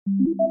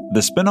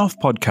The Spin-off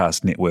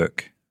Podcast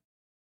Network.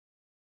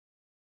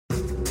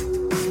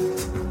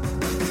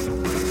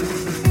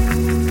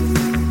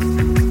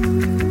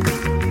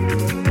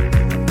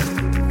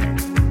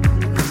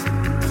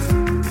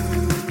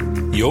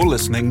 You're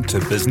listening to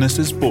Business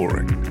is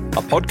Boring,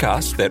 a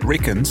podcast that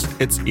reckons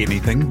it's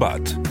anything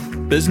but.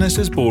 Business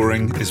is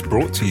Boring is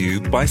brought to you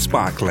by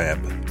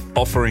SparkLab,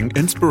 offering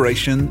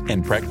inspiration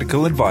and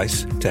practical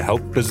advice to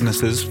help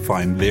businesses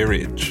find their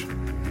edge.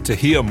 To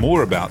hear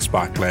more about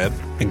SparkLab,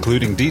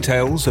 including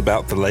details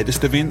about the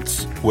latest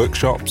events,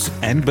 workshops,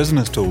 and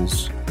business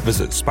tools,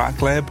 visit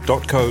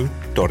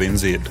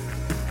sparklab.co.nz.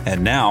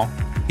 And now,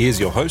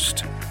 here's your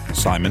host,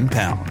 Simon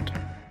Pound.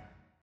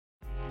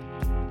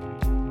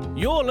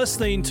 You're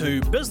listening to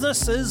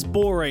Business is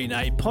Boring,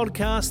 a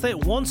podcast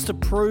that wants to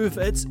prove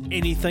it's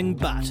anything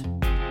but.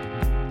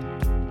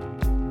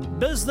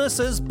 Business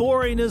is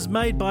Boring is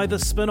made by The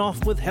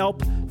Spin-off with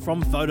help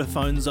from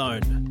Vodafone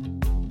Zone.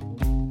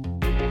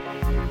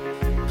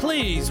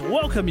 Please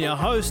welcome your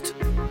host,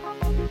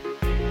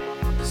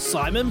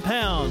 Simon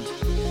Pound.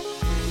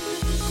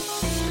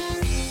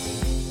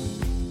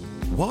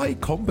 Y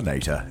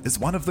Combinator is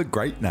one of the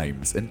great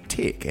names in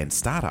tech and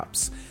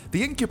startups.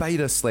 The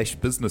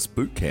incubator/business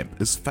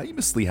bootcamp is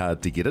famously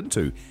hard to get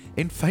into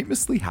and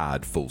famously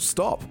hard full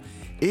stop.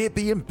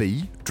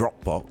 Airbnb,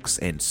 Dropbox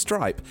and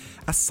Stripe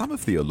are some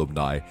of the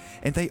alumni,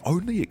 and they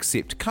only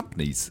accept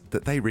companies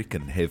that they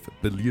reckon have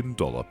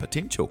billion-dollar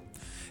potential.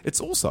 It's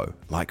also,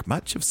 like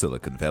much of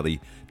Silicon Valley,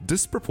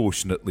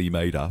 disproportionately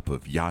made up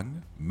of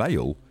young,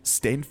 male,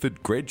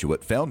 Stanford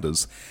graduate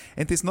founders,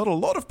 and there's not a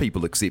lot of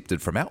people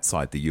accepted from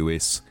outside the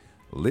US,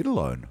 let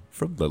alone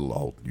from little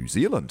old New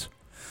Zealand.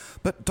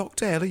 But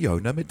Dr.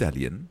 Aliona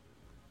Medallion,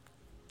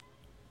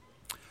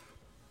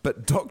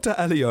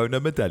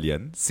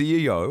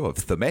 CEO of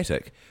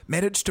Thematic,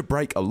 managed to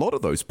break a lot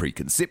of those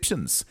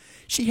preconceptions.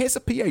 She has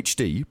a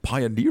PhD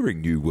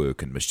pioneering new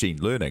work in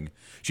machine learning.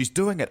 She's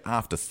doing it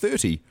after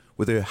 30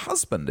 with her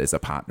husband as a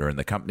partner in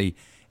the company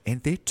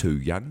and their 2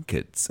 young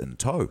kids in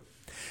tow.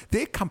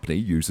 Their company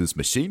uses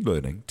machine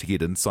learning to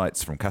get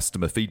insights from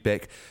customer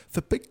feedback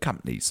for big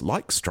companies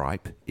like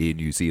Stripe, Air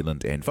New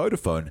Zealand and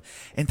Vodafone,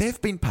 and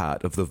they've been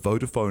part of the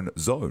Vodafone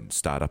Zone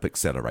Startup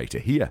Accelerator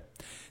here.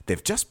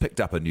 They've just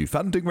picked up a new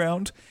funding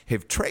round,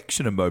 have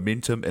traction and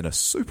momentum in a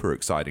super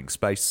exciting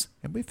space,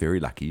 and we're very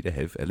lucky to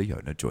have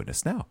Aliona join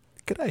us now.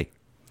 G'day.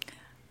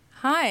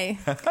 Hi,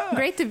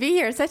 great to be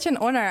here. Such an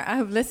honor. I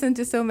have listened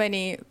to so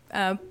many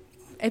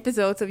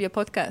episodes of your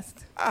podcast.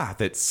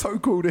 That's so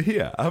cool to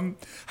hear.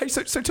 Hey,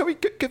 so tell me,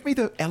 give me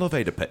the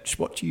elevator pitch.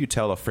 What do you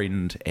tell a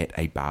friend at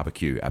a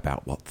barbecue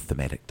about what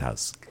Thematic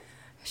does?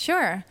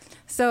 Sure.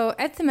 So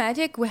at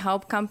Thematic, we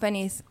help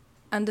companies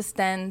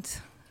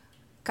understand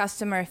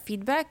customer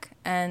feedback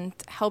and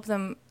help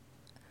them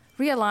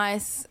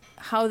realize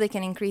how they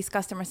can increase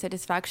customer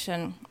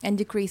satisfaction and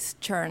decrease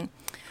churn.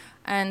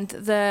 And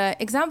the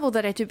example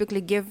that I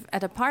typically give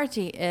at a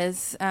party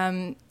is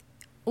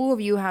all of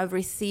you have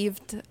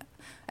received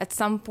at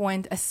some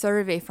point a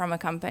survey from a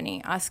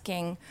company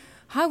asking,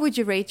 how would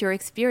you rate your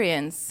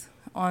experience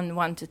on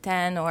 1 to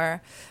 10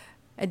 or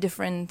a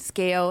different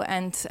scale?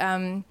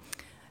 And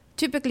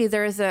typically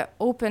there is an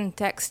open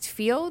text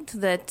field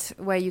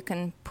where you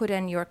can put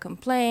in your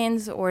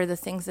complaints or the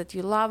things that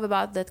you love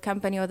about that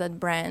company or that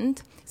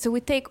brand. So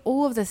we take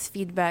all of this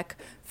feedback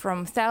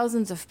from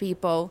thousands of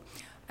people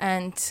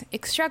and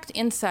extract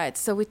insights.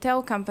 So we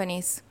tell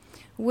companies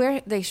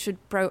where they should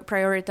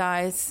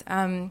prioritize,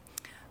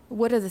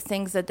 what are the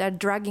things that are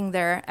dragging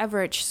their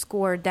average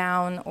score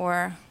down,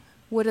 or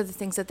what are the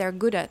things that they're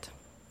good at.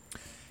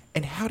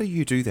 And how do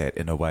you do that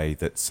in a way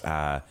that's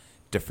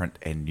different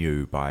and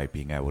new by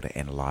being able to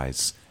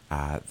analyze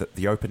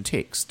the open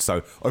text?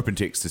 So open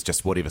text is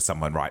just whatever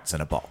someone writes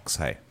in a box,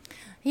 hey?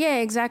 Yeah,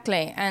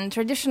 exactly. And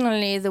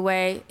traditionally, the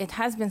way it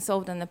has been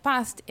solved in the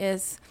past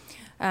is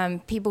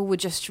people would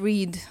just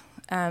read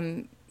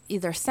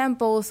either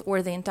samples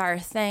or the entire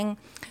thing.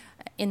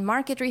 In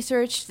market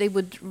research, they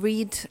would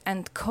read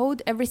and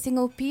code every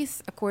single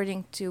piece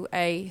according to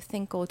a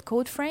thing called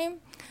CodeFrame.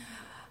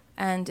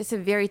 And it's a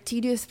very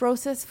tedious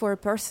process for a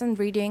person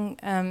reading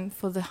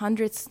for the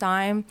 100th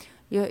time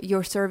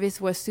your service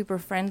was super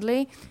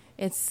friendly.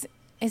 It's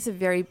a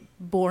very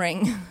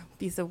boring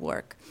piece of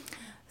work.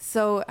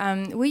 So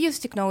we use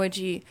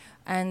technology,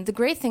 and the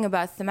great thing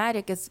about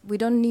Thematic is we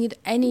don't need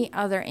any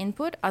other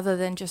input other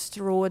than just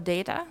raw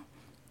data.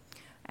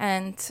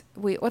 And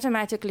we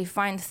automatically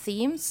find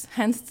themes,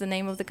 hence the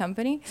name of the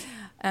company.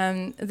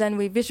 Then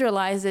we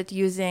visualize it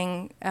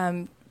using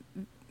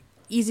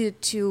easy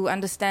to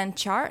understand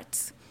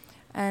charts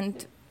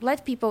and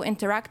let people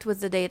interact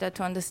with the data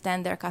to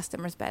understand their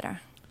customers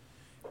better.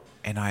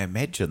 And I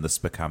imagine this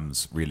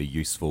becomes really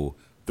useful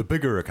the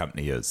bigger a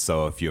company is.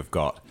 So if you've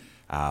got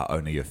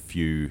only a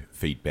few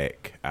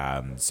feedback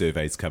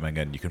surveys coming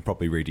in, you can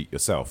probably read it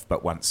yourself.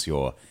 But once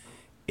you're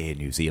Air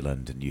New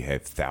Zealand and you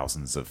have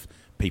thousands of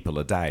people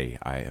a day,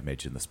 I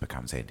imagine this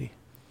becomes handy.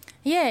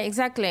 Yeah,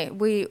 exactly.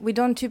 We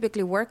don't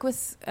typically work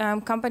with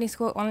companies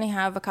who only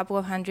have a couple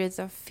of hundreds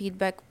of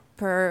feedback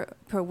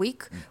per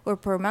week or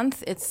per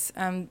month, it's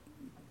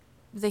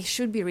they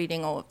should be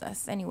reading all of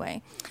this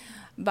anyway.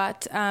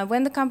 But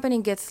when the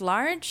company gets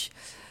large,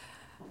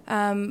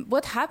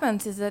 what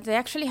happens is that they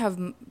actually have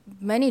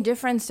many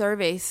different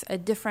surveys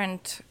at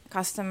different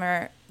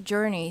customer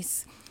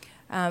journeys.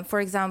 For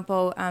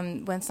example,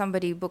 when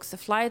somebody books a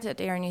flight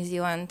at Air New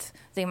Zealand,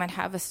 they might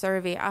have a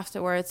survey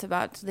afterwards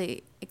about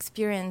the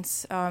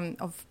experience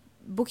of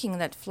booking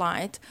that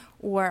flight,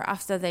 or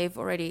after they've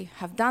already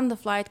have done the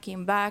flight,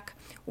 came back,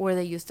 or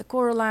they used the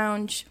Cora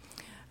Lounge,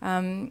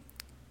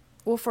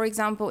 or, for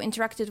example,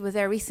 interacted with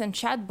their recent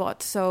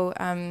chatbot. So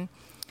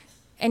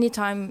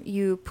anytime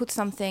you put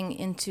something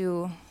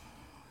into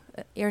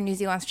Air New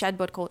Zealand's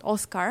chatbot called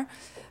Oscar,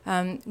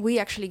 we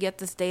actually get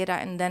this data,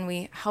 and then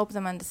we help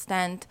them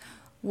understand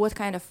what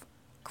kind of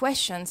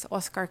questions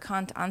Oscar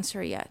can't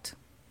answer yet.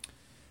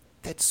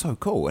 That's so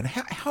cool. And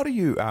how do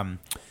you,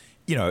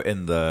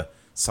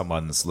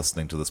 someone's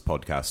listening to this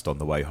podcast on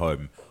the way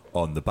home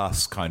on the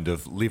bus kind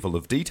of level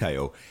of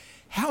detail,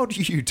 how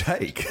do you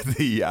take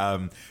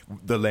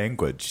the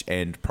language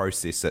and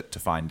process it to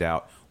find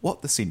out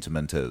what the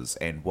sentiment is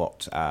and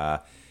what's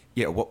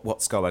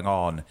going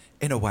on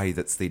in a way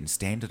that's then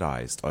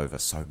standardized over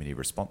so many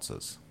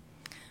responses?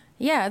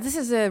 Yeah, this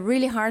is a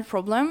really hard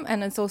problem,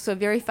 and it's also a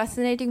very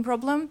fascinating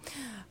problem,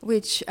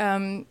 which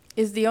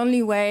is the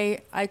only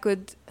way I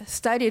could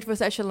study it for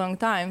such a long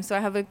time. So I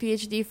have a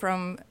PhD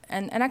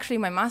and actually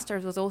my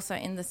master's was also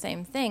in the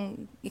same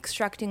thing,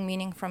 extracting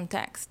meaning from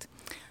text.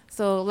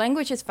 So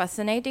language is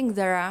fascinating.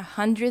 There are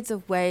hundreds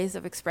of ways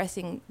of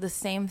expressing the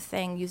same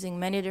thing using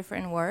many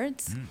different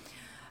words.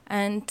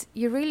 And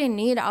you really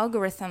need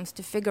algorithms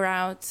to figure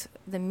out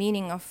the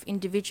meaning of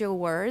individual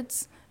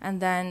words and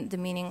then the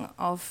meaning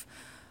of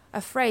a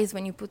phrase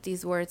when you put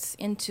these words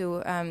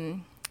into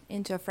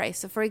a phrase.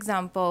 So, for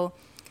example,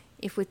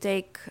 if we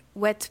take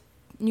wet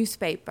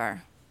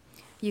newspaper,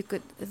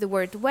 the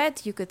word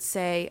wet you could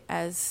say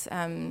as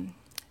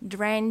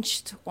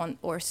drenched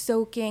or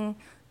soaking.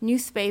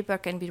 Newspaper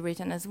can be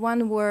written as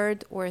one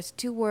word or as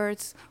two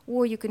words,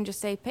 or you can just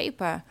say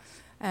paper.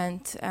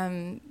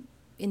 And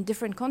in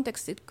different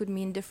contexts, it could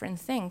mean different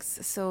things.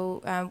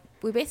 So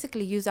we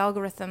basically use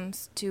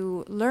algorithms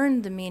to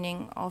learn the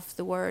meaning of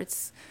the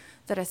words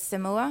that are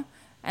similar,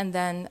 and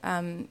then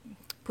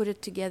put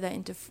it together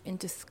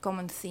into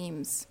common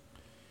themes.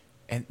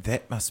 And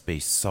that must be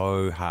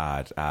so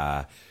hard.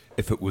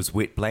 If it was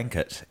wet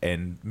blanket,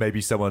 and maybe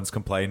someone's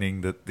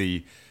complaining that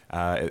the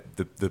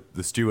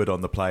steward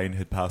on the plane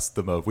had passed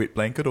them a wet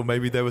blanket, or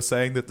maybe they were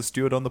saying that the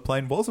steward on the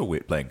plane was a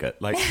wet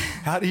blanket. Like,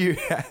 how do you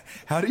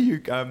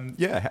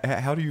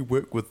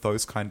work with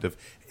those kind of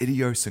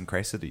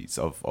idiosyncrasies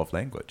of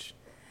language?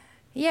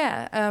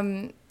 Yeah.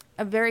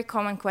 A very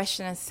common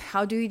question is,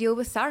 how do you deal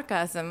with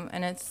sarcasm?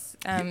 And it's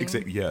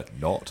exactly,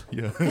 not.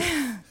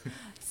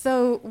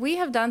 So we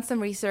have done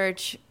some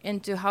research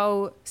into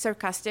how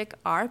sarcastic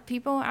are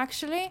people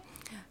actually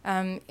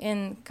when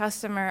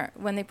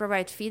they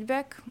provide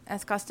feedback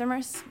as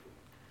customers.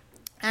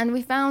 And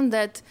we found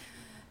that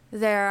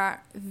they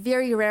are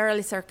very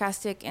rarely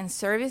sarcastic in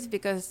service,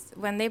 because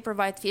when they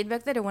provide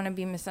feedback, they don't want to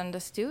be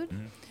misunderstood.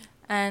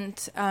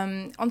 And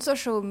on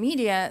social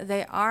media,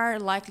 they are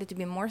likely to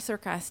be more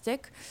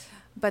sarcastic,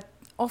 but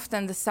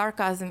often the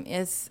sarcasm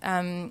is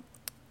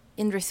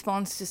in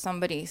response to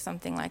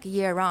something like,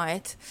 yeah,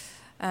 right,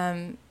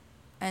 and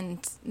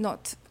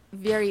not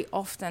very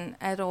often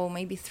at all,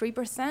 maybe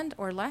 3%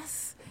 or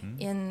less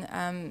in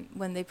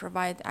when they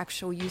provide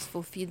actual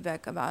useful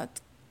feedback about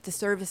the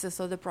services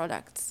or the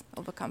products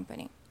of a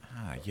company.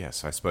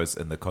 Yes, I suppose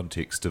in the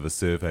context of a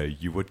survey,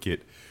 you would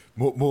get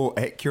more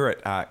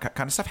accurate kind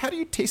of stuff. How do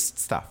you test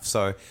stuff?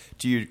 So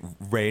do you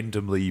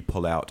randomly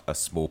pull out a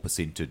small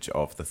percentage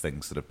of the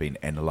things that have been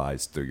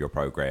analysed through your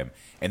program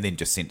and then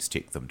just sense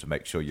check them to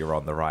make sure you're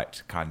on the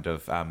right kind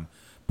of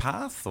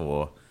path?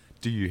 Or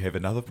do you have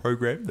another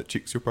program that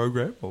checks your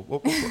program? Or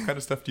what kind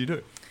of stuff do you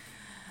do?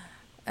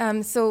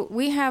 So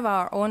we have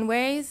our own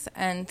ways,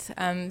 and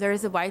there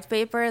is a white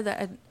paper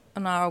that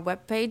on our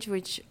webpage,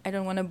 which I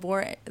don't want to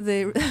bore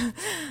the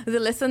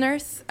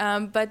listeners,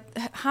 but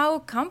how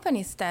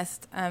companies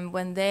test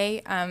when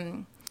they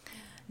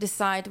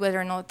decide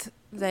whether or not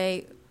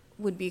they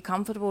would be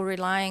comfortable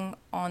relying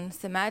on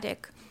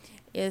thematic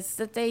is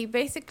that they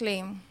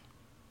basically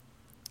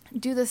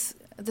do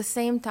the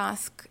same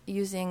task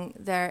using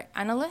their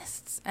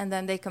analysts, and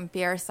then they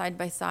compare side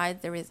by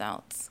side the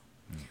results.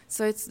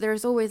 So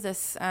there's always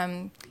this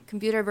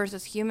computer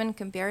versus human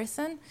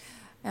comparison.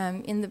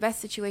 In the best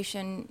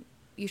situation,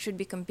 you should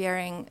be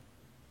comparing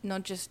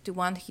not just to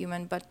one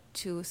human, but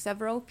to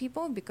several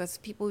people, because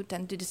people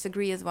tend to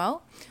disagree as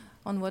well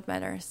on what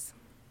matters.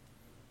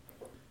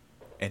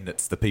 And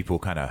it's the people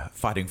kind of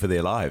fighting for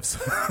their lives,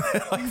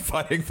 like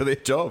fighting for their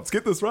jobs.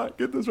 Get this right.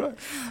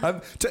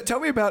 Tell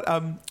me about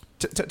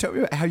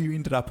how you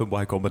ended up in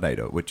Y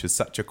Combinator, which is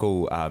such a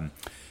cool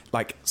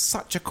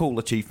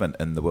achievement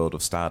in the world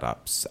of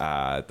startups.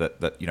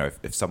 That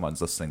if someone's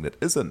listening that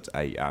isn't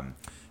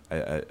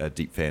a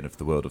deep fan of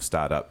the world of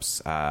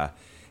startups,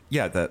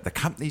 the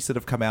companies that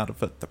have come out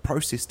of it, the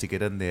process to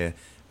get in there,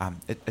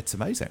 it's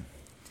amazing.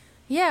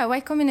 Yeah,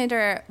 Y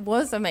Combinator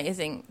was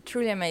amazing,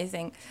 truly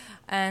amazing.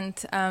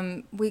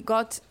 And we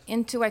got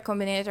into Y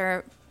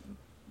Combinator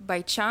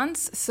by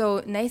chance.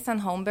 So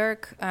Nathan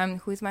Holmberg,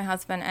 who is my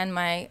husband and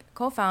my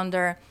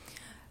co-founder,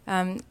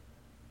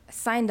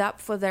 signed up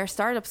for their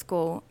startup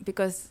school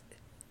because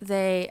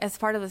they, as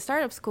part of the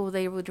startup school,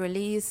 they would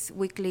release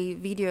weekly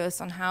videos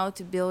on how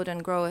to build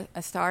and grow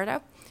a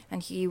startup.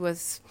 And he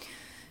was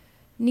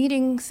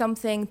needing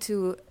something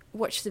to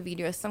watch the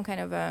videos, some kind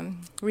of a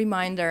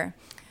reminder.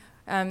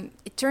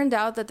 It turned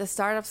out that the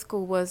startup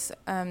school was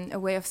a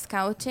way of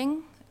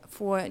scouting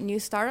for new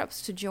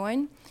startups to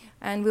join.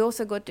 And we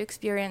also got to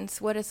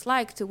experience what it's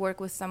like to work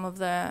with some of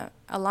the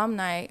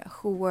alumni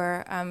who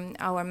were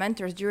our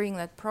mentors during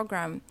that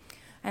program.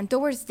 And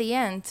towards the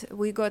end,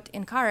 we got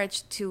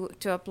encouraged to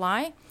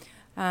apply.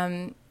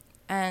 And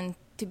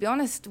to be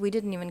honest, we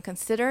didn't even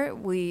consider.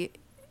 We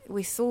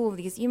saw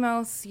these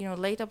emails,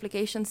 late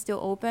applications still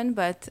open,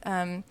 but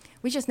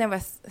we just never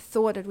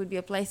thought it would be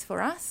a place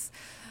for us.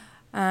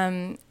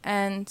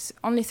 And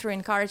only through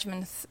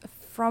encouragement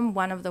from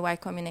one of the Y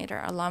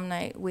Combinator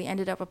alumni, we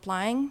ended up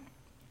applying.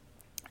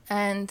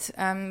 And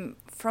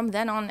from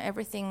then on,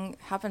 everything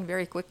happened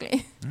very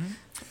quickly.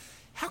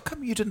 How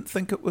come you didn't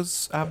think it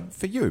was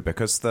for you?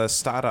 Because the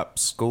startup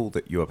school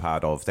that you were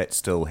part of, that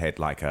still had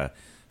like a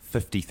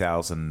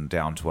 50,000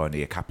 down to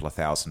only a couple of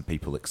thousand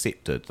people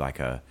accepted, like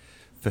a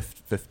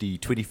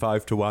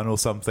 25 to 1 or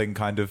something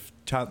kind of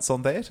chance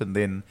on that. And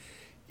then,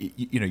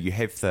 you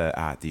have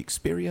the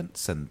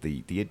experience and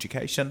the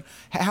education.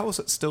 How was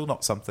it still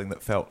not something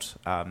that felt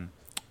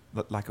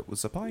like it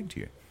was applying to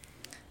you?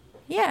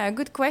 Yeah,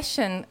 good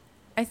question.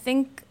 I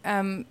think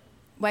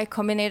Y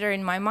Combinator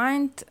in my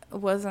mind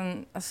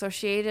wasn't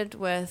associated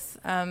with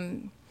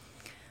a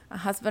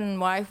husband and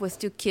wife with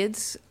 2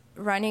 kids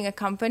running a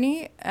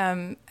company.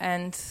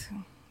 And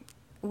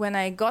when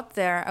I got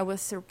there, I was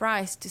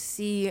surprised to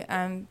see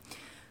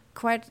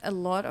quite a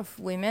lot of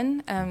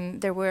women.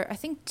 There were, I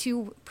think,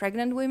 2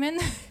 pregnant women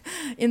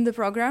in the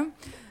program.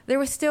 There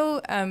were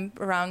still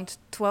around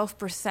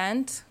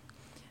 12%,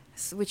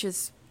 which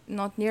is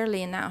not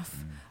nearly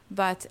enough.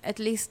 But at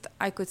least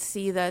I could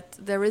see that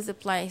there is a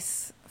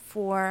place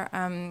for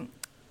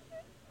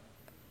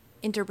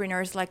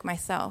entrepreneurs like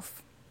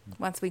myself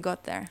once we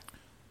got there.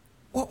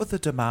 What were the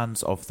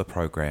demands of the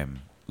program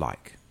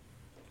like?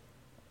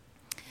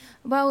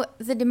 Well,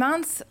 the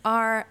demands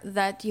are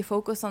that you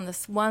focus on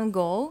this one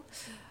goal.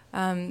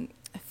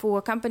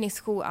 For companies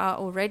who are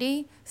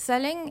already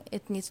selling,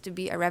 it needs to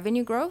be a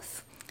revenue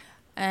growth.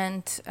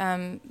 And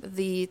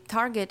the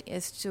target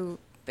is to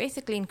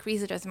basically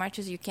increase it as much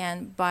as you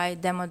can by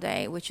demo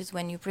day, which is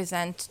when you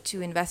present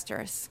to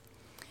investors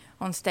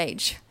on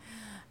stage.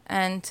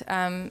 And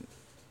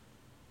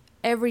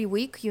every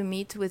week you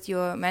meet with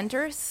your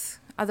mentors.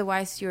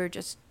 Otherwise, you're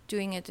just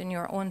doing it in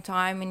your own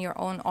time, in your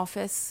own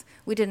office.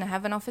 We didn't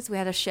have an office. We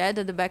had a shed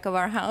at the back of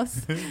our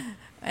house.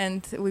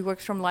 And we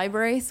worked from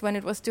libraries when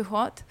it was too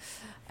hot.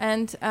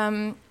 And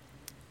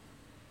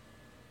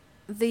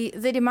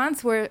the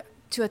demands were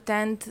to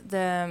attend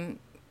the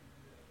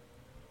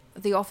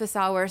office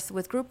hours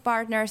with group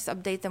partners,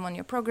 update them on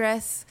your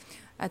progress,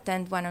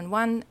 attend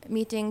one-on-one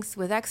meetings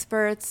with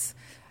experts.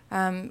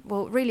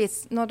 Well, really,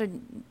 it's not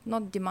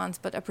demands,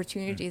 but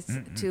opportunities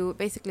to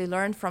basically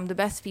learn from the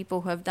best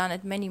people who have done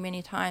it many,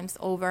 many times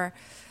over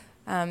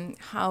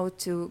how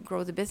to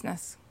grow the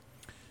business.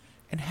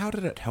 And how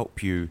did it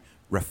help you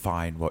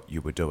refine what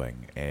you were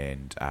doing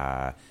and,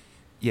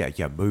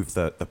 move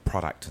the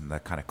product and the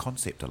kind of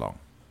concept along?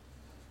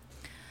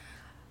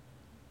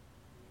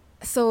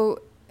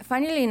 So,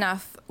 funnily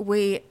enough,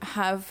 we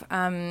have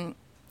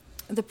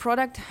the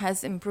product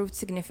has improved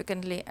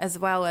significantly as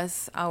well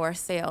as our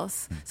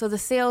sales. So the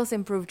sales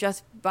improved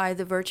just by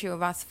the virtue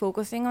of us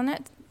focusing on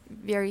it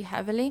very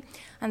heavily.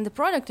 And the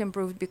product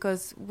improved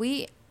because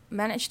we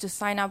managed to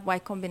sign up Y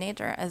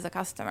Combinator as a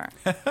customer.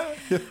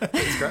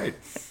 That's great.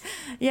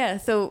 Yeah,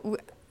 so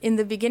in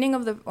the beginning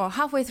of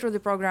halfway through the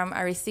program,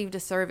 I received a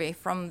survey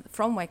from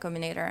Y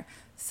Combinator.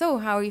 So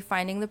how are you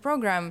finding the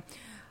program?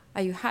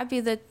 Are you happy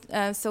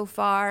that so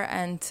far?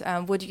 And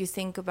what do you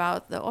think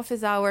about the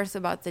office hours,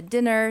 about the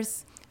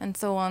dinners, and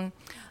so on?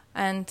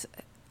 And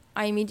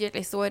I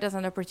immediately saw it as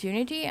an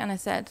opportunity, and I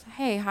said,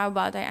 hey, how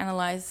about I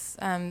analyze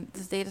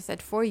this data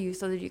set for you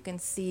so that you can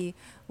see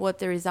what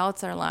the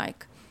results are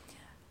like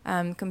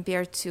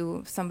compared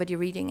to somebody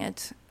reading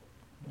it.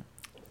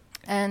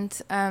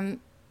 And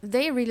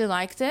they really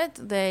liked it.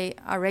 They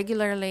are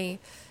regularly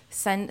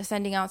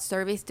sending out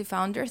surveys to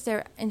founders.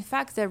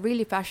 They're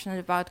really passionate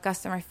about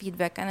customer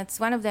feedback, and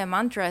it's one of their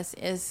mantras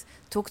is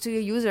talk to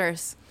your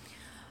users.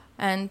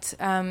 And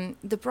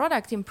the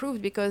product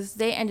improved because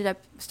they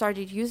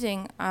started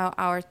using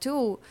our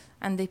tool,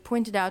 and they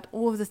pointed out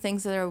all of the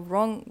things that are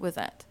wrong with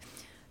it.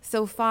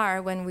 So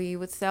far, when we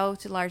would sell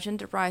to large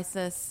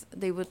enterprises,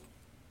 they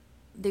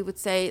would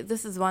say,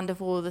 this is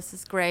wonderful, this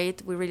is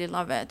great, we really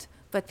love it.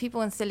 But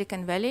people in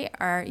Silicon Valley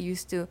are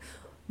used to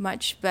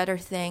much better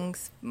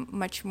things,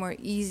 much more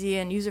easy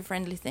and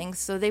user-friendly things.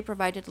 So they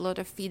provided a lot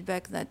of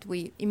feedback that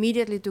we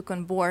immediately took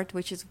on board,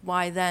 which is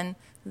why then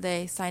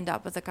they signed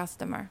up as a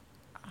customer.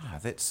 Ah,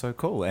 that's so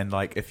cool. And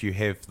like, if you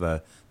have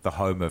the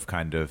home of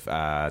kind of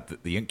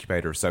the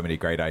incubator of so many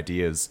great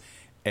ideas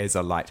as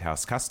a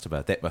Lighthouse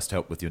customer, that must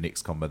help with your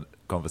next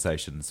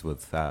conversations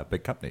with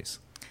big companies.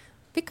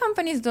 Big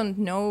companies don't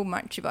know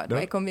much about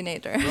Y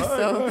Combinator,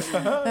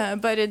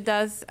 but it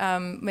does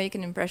make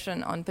an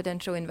impression on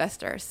potential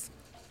investors.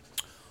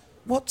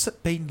 What's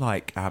it been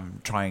like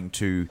trying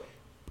to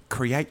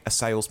create a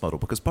sales model?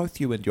 Because both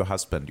you and your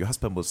husband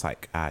was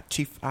like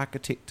chief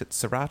architect at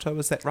Serato,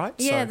 is that right?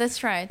 Yeah,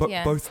 that's right.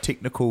 Yeah. Both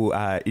technical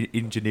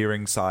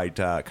engineering side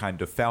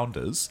kind of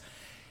founders.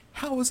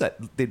 How was it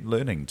then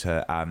learning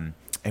to,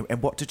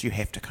 and what did you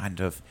have to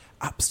kind of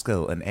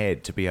upskill and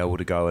add to be able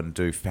to go and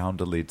do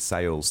founder-led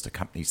sales to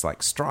companies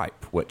like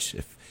Stripe, which,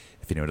 if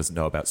anyone doesn't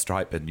know about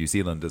Stripe in New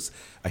Zealand, is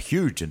a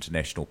huge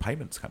international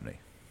payments company?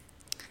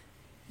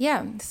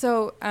 Yeah,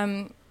 so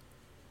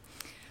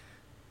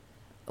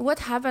what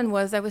happened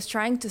was I was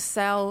trying to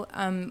sell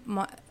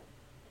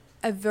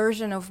a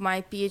version of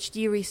my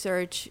PhD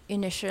research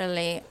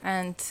initially,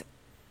 and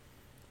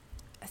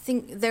I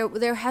think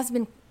there has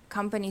been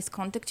companies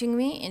contacting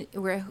me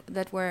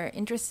that were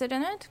interested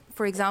in it.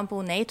 For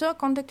example, NATO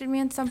contacted me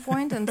at some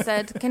point and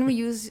said, can we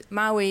use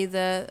Maui,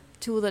 the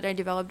tool that I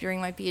developed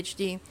during my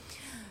PhD,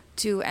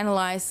 to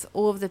analyze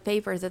all of the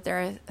papers that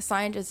their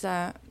scientists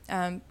are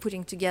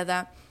putting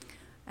together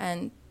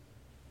and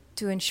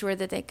to ensure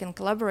that they can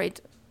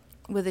collaborate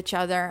with each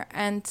other.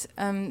 And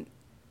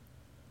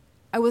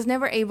I was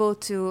never able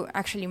to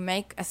actually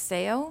make a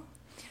sale.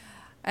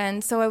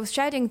 And so I was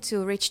chatting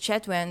to Rich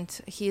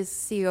Chetwynd, he's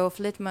CEO of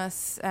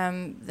Litmus,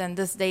 then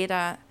this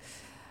data,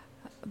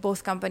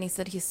 both companies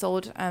that he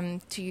sold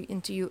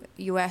into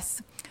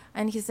US.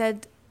 And he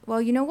said,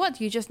 well, you know what?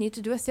 You just need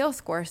to do a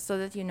sales course so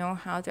that you know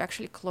how to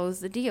actually close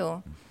the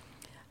deal.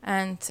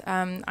 And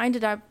I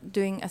ended up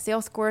doing a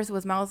sales course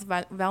with Miles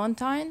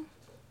Valentine,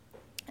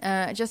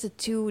 just a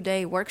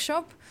 2-day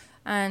workshop.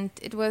 And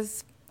it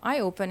was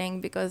eye-opening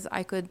because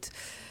I could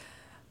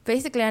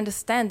basically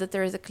understand that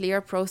there is a clear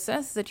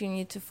process that you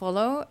need to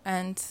follow,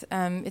 and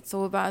it's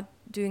all about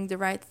doing the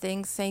right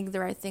things, saying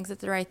the right things at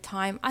the right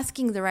time,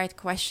 asking the right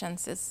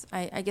questions is,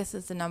 I guess,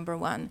 is the number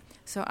one.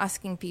 So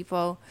asking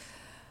people,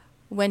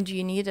 when do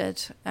you need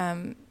it?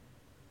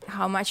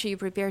 How much are you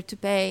prepared to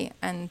pay?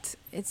 And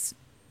it's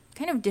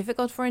kind of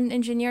difficult for an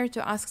engineer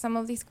to ask some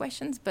of these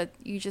questions, but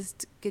you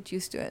just get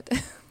used to it.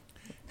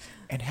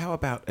 And how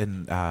about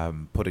in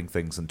putting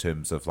things in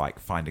terms of like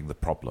finding the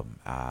problem?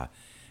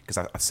 Because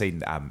I've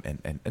seen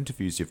in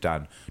interviews you've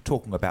done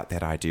talking about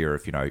that idea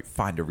of,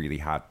 find a really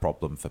hard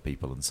problem for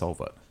people and solve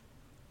it.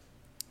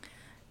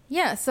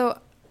 Yeah, so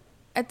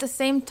at the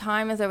same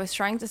time as I was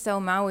trying to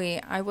sell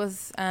Maui, I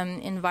was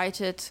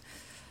invited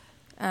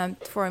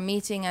for a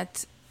meeting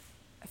at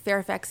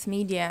Fairfax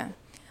Media,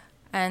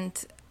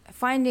 and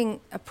finding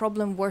a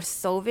problem worth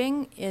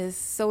solving is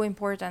so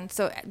important.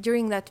 So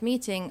during that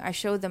meeting, I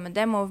showed them a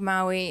demo of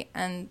Maui,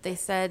 and they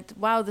said,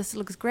 wow, this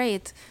looks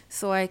great.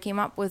 So I came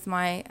up with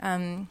my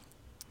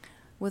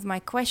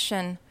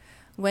question,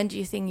 when do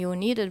you think you'll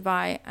need it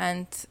by?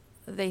 And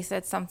they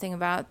said something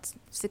about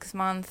 6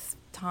 months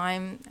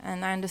time,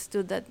 and I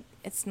understood that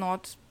it's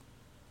not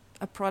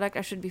a product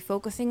I should be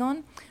focusing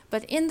on.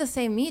 But in the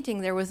same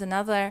meeting, there was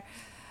another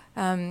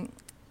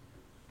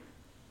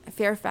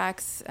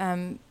Fairfax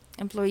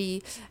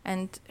employee,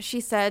 and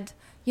she said,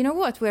 you know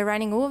what, we're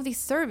running all of these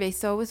surveys,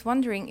 so I was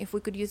wondering if we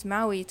could use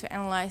Maui to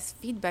analyze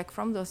feedback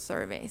from those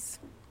surveys.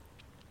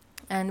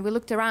 And we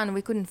looked around,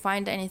 we couldn't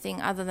find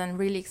anything other than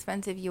really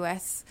expensive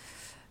US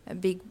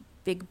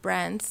big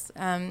brands.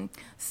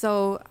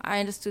 So I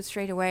understood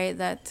straight away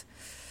that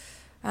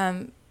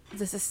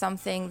this is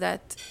something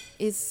that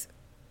is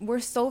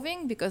worth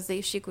solving because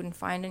she couldn't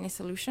find any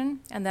solution.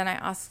 And then I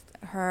asked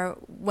her,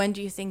 when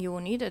do you think you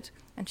will need it?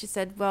 And she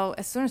said, well,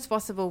 as soon as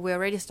possible. We're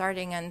already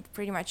starting, and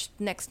pretty much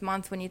next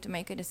month we need to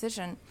make a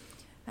decision.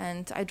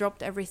 And I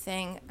dropped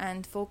everything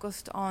and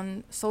focused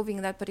on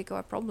solving that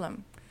particular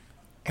problem.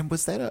 And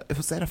was that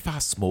a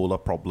far smaller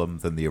problem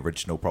than the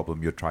original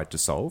problem you tried to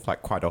solve?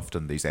 Like, quite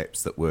often these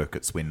apps that work,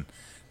 it's when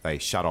they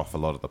shut off a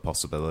lot of the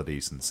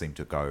possibilities and seem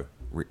to go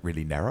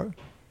really narrow.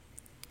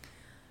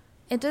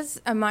 It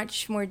is a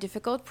much more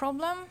difficult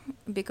problem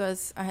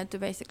because I had to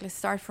basically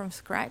start from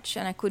scratch,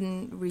 and I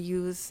couldn't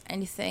reuse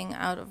anything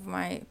out of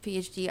my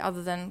PhD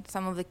other than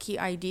some of the key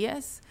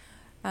ideas.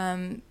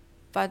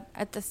 But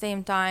at the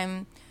same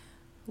time,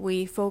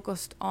 we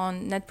focused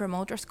on Net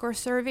Promoter Score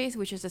surveys,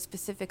 which is a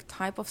specific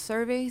type of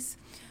surveys.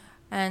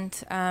 And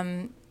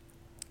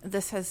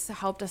this has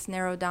helped us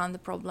narrow down the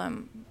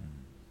problem.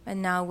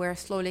 And now we're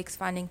slowly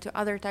expanding to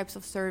other types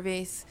of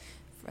surveys,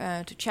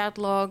 to chat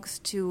logs,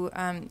 to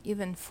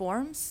even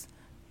forms.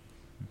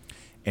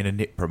 And a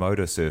Net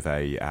Promoter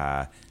Survey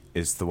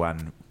is the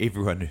one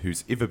everyone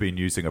who's ever been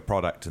using a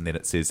product, and then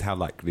it says, how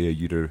likely are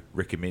you to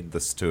recommend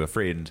this to a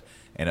friend?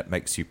 And it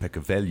makes you pick a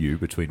value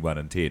between 1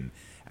 and 10.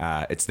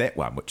 It's that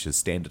one which is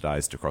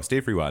standardized across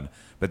everyone,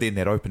 but then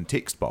that open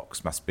text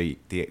box must be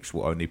the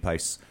actual only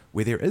place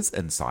where there is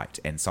insight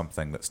and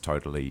something that's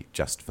totally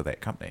just for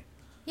that company.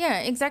 Yeah,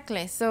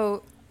 exactly.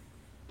 So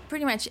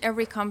pretty much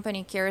every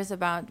company cares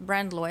about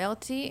brand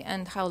loyalty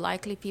and how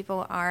likely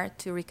people are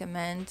to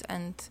recommend,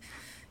 and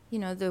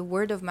the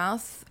word of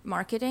mouth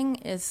marketing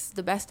is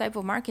the best type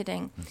of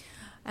marketing.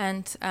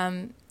 And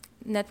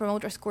Net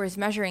Promoter Score is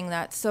measuring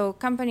that. So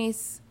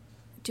companies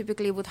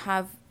typically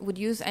would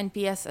use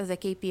NPS as a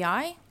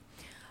KPI,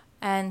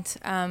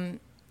 and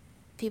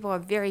people are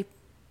very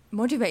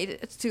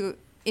motivated to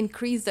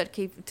increase that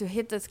to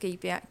hit this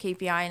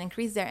KPI and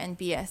increase their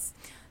NPS.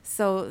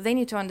 So they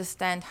need to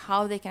understand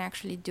how they can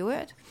actually do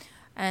it.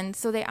 And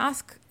so they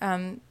ask,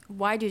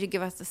 why did you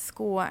give us the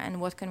score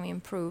and what can we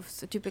improve?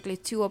 So typically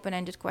 2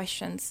 open-ended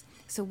questions.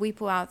 So we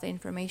pull out the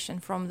information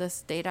from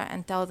this data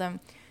and tell them,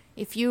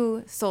 if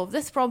you solve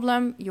this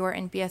problem, your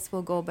NPS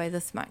will go by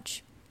this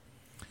much.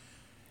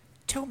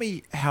 Tell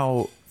me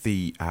how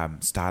the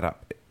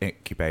startup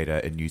incubator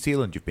in New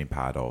Zealand you've been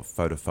part of,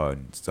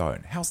 Vodafone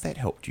Zone, how's that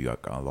helped you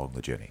along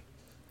the journey?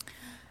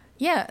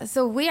 Yeah,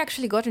 so we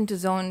actually got into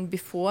Zone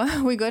before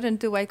we got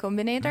into Y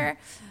Combinator,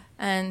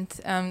 and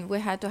we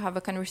had to have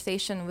a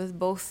conversation with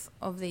both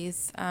of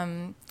these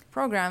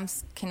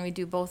programs. Can we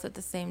do both at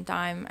the same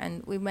time?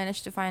 And we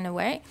managed to find a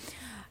way.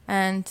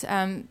 And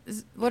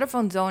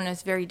Vodafone Zone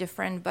is very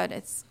different, but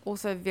it's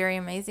also a very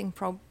amazing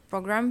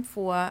program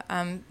for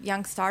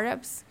young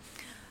startups.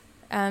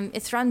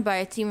 It's run by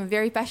a team of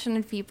very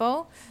passionate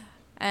people,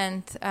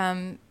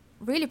 and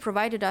really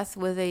provided us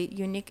with a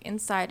unique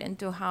insight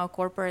into how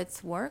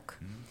corporates work.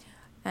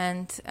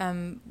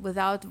 And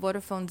without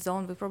Vodafone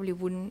Zone, we probably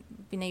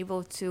wouldn't been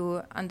able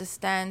to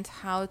understand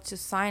how to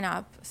sign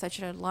up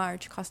such a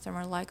large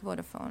customer like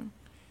Vodafone.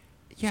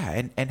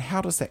 Yeah, and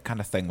how does that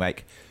kind of thing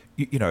make,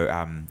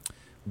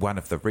 one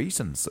of the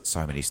reasons that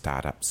so many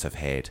startups have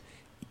had,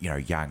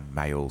 young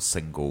male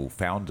single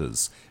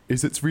founders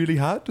is it's really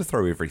hard to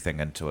throw everything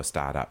into a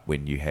startup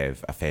when you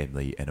have a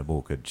family and a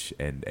mortgage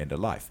and a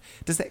life.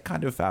 Does that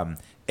kind of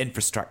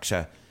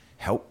infrastructure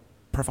help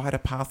provide a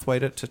pathway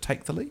to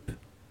take the leap?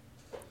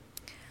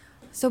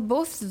 So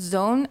both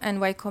Zone and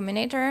Y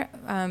Combinator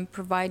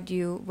provide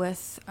you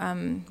with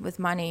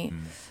money.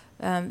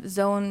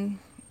 Zone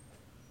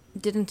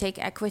didn't take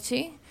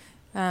equity.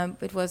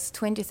 It was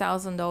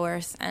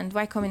 $20,000, and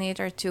Y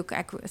Combinator took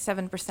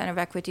 7% of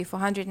equity for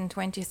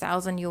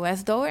 $120,000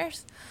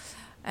 US.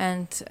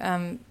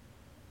 And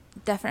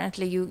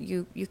definitely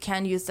you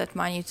can use that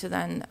money to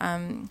then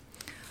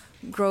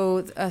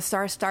grow,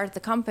 start the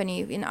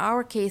company. In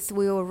our case,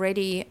 we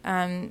already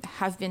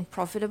have been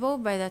profitable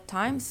by that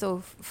time, so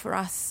for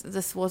us,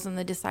 this wasn't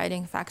the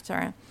deciding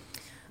factor.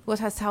 What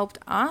has helped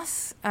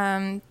us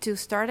to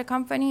start a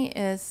company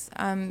is,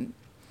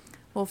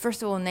 well,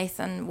 first of all,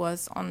 Nathan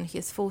was on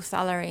his full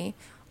salary,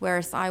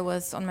 whereas I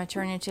was on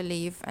maternity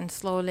leave, and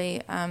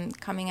slowly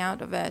coming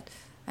out of it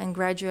and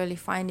gradually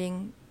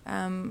finding,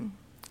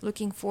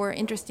 looking for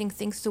interesting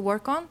things to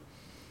work on.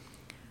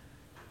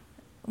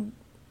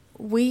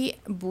 We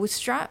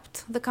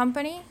bootstrapped the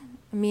company,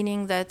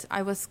 meaning that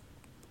I was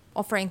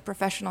offering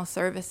professional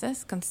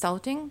services,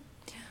 consulting,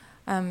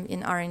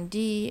 in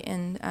R&D,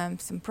 in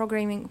some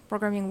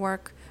programming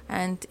work,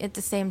 and at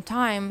the same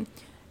time,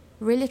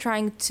 really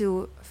trying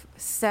to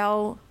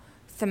sell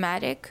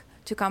thematic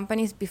to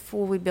companies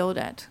before we build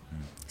it.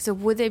 So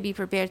would they be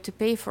prepared to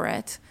pay for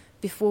it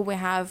before we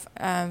have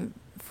a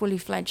fully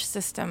fledged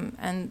system?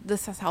 And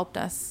this has helped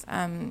us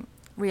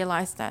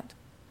realize that.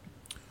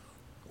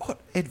 What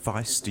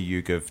advice do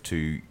you give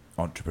to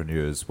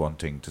entrepreneurs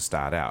wanting to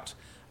start out?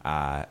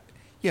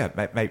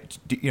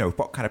 Maybe,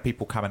 what kind of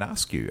people come and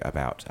ask you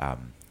about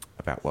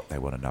what they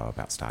want to know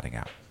about starting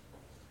out?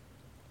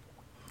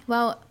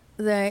 Well,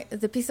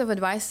 the piece of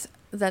advice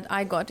that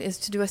I got is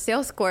to do a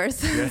sales course.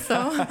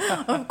 So,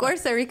 of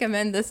course, I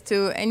recommend this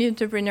to any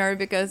entrepreneur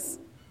because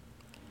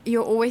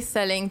you're always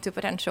selling to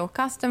potential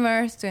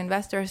customers, to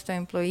investors, to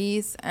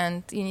employees,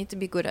 and you need to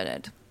be good at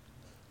it.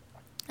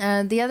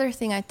 The other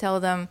thing I tell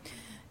them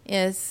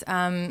is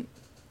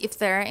if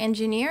there are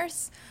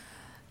engineers,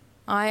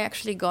 I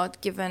actually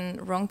got given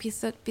wrong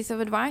piece of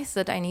advice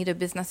that I need a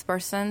business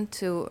person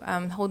to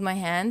hold my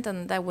hand,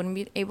 and I wouldn't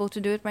be able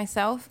to do it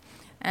myself.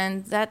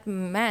 And that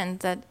meant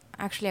that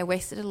actually I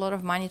wasted a lot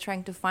of money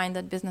trying to find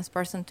that business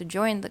person to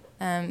join the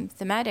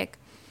thematic.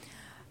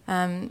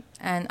 And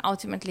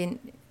ultimately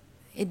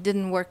it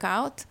didn't work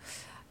out,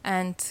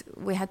 and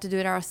we had to do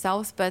it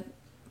ourselves. But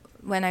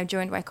when I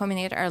joined Y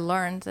Combinator, I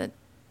learned that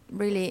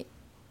really,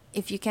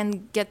 if you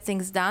can get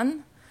things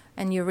done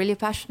and you're really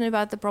passionate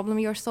about the problem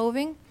you're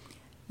solving,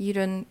 you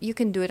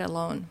can do it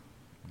alone.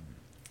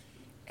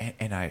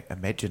 And I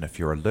imagine if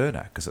you're a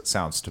learner, because it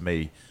sounds to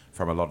me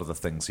from a lot of the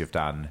things you've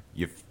done,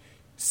 you've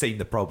seen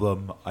the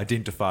problem,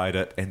 identified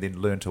it, and then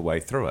learnt a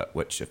way through it,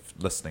 which if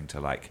listening to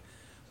like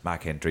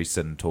Mark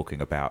Andreessen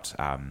talking about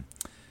Mark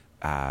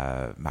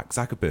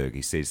Zuckerberg,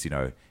 he says,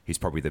 he's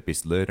probably the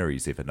best learner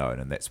he's ever known,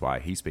 and that's why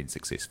he's been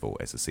successful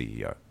as a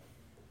CEO.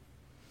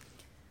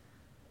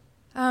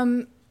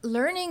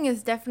 Learning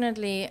is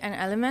definitely an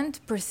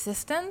element.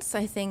 Persistence,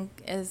 I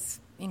think, is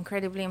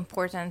incredibly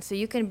important. So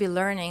you can be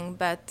learning,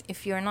 but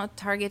if you're not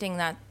targeting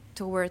that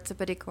towards a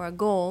particular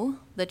goal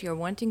that you're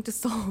wanting to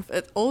solve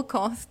at all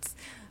costs,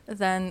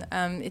 then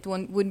it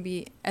wouldn't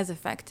be as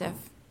effective.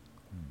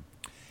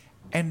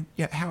 And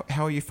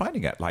how are you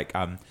finding it? Like,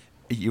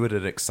 you at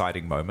an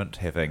exciting moment,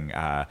 having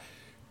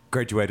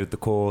graduated the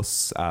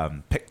course,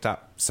 picked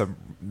up some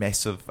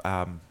massive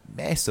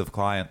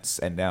clients,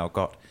 and now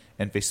got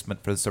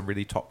investment for some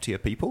really top tier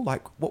people.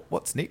 Like,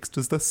 what's next?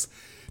 Does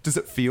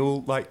it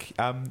feel like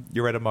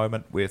you're at a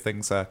moment where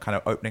things are kind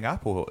of opening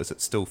up, or is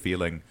it still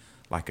feeling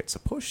like it's a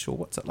push, or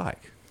what's it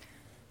like?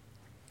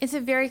 It's a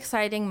very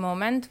exciting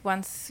moment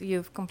once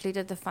you've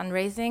completed the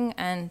fundraising.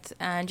 And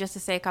just to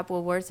say a couple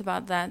of words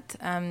about that,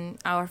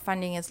 our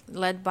funding is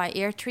led by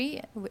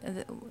Airtree.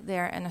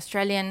 They're an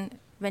Australian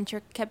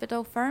venture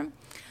capital firm.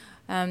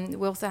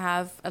 We also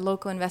have a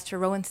local investor,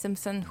 Rowan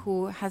Simpson,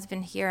 who has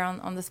been here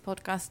on this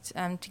podcast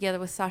together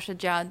with Sasha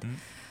Judd,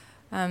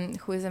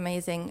 who is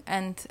amazing.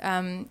 And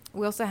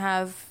we also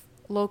have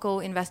local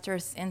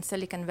investors in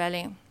Silicon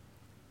Valley.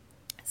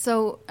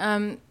 So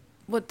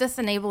what this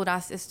enabled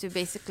us is to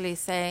basically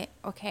say,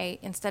 okay,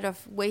 instead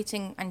of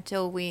waiting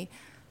until we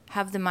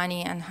have the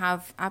money and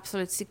have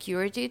absolute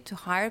security to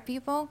hire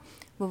people,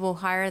 we will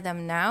hire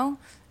them now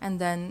and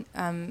then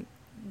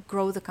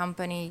grow the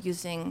company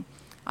using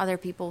other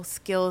people's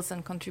skills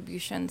and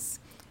contributions.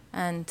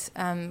 And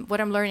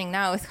what I'm learning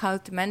now is how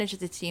to manage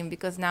the team,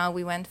 because now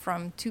we went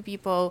from 2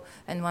 people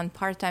and 1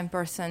 part-time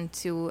person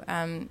to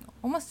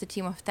almost a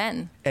team of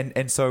 10.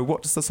 And so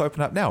what does this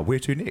open up now? Where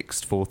to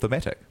next for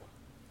Thematic?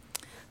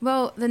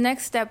 Well, the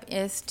next step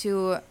is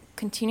to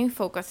continue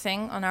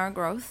focusing on our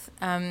growth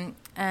and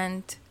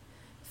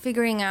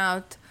figuring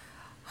out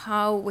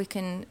how we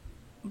can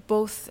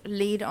both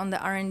lead on the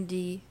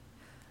R&D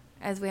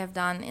as we have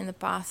done in the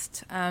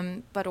past,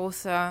 but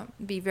also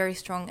be very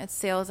strong at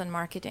sales and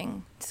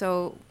marketing.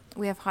 So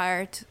we have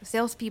hired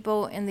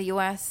salespeople in the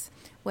US.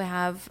 We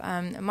have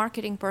a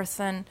marketing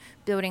person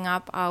building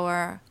up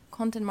our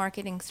content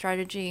marketing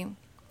strategy,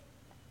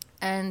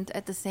 and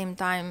at the same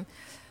time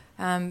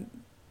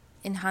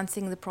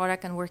enhancing the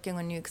product and working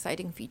on new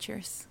exciting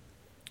features.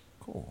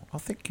 Cool. Well,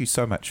 thank you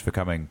so much for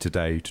coming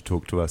today to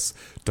talk to us,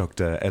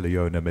 Dr.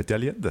 Eliona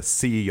Medallion, the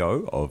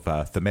CEO of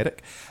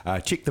Thematic.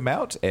 Check them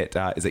out at,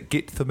 is it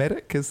Get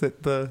Thematic? Is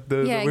that the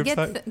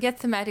website?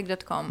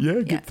 Getthematic.com.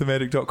 Yeah,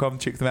 getthematic.com.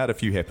 Check them out.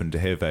 If you happen to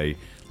have a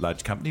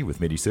large company with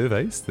many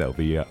surveys, they'll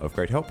be of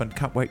great help, and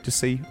can't wait to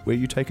see where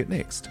you take it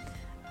next.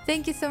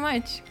 Thank you so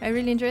much. I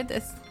really enjoyed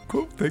this.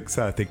 Cool, thanks.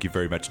 Thank you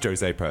very much,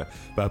 Jose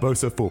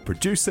Barbosa, for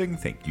producing.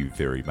 Thank you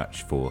very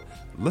much for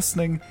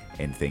listening.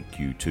 And thank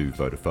you to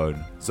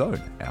Vodafone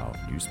Zone, our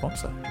new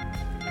sponsor.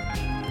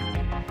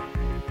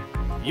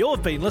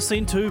 You've been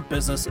listening to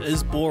Business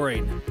is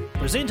Boring,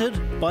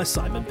 presented by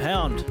Simon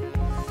Pound.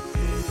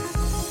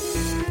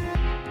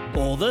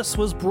 All this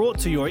was brought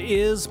to your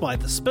ears by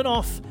The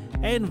Spin-Off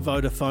and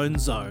Vodafone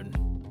Zone.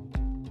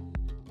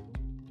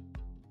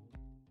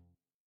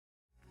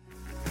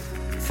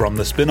 From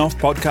the Spin-Off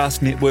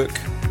Podcast Network,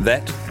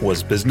 that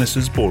was Business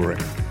is Boring,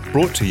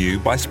 brought to you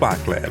by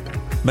SparkLab.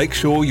 Make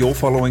sure you're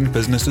following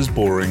Business is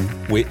Boring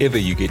wherever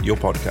you get your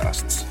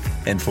podcasts.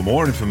 And for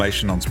more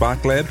information on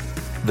SparkLab,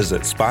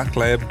 visit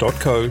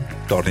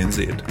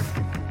sparklab.co.nz.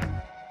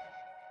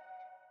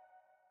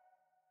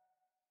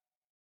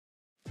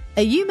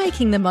 Are you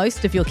making the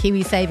most of your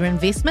KiwiSaver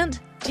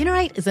investment?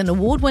 Generate is an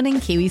award-winning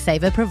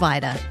KiwiSaver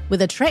provider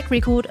with a track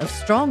record of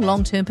strong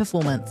long-term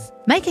performance.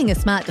 Making a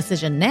smart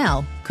decision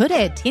now could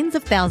add tens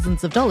of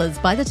thousands of dollars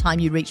by the time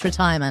you reach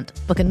retirement.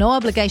 Book a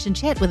no-obligation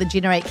chat with a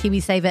Generate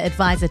KiwiSaver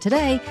advisor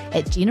today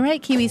at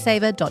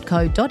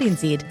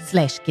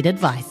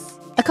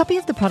generatekiwisaver.co.nz/getadvice. A copy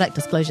of the product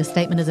disclosure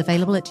statement is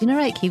available at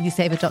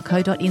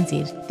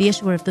generatekiwisaver.co.nz. The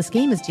issuer of the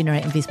scheme is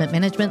Generate Investment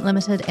Management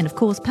Limited, and of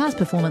course, past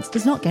performance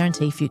does not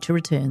guarantee future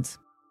returns.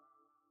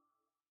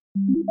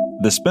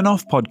 The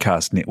Spin-Off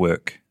Podcast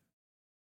Network.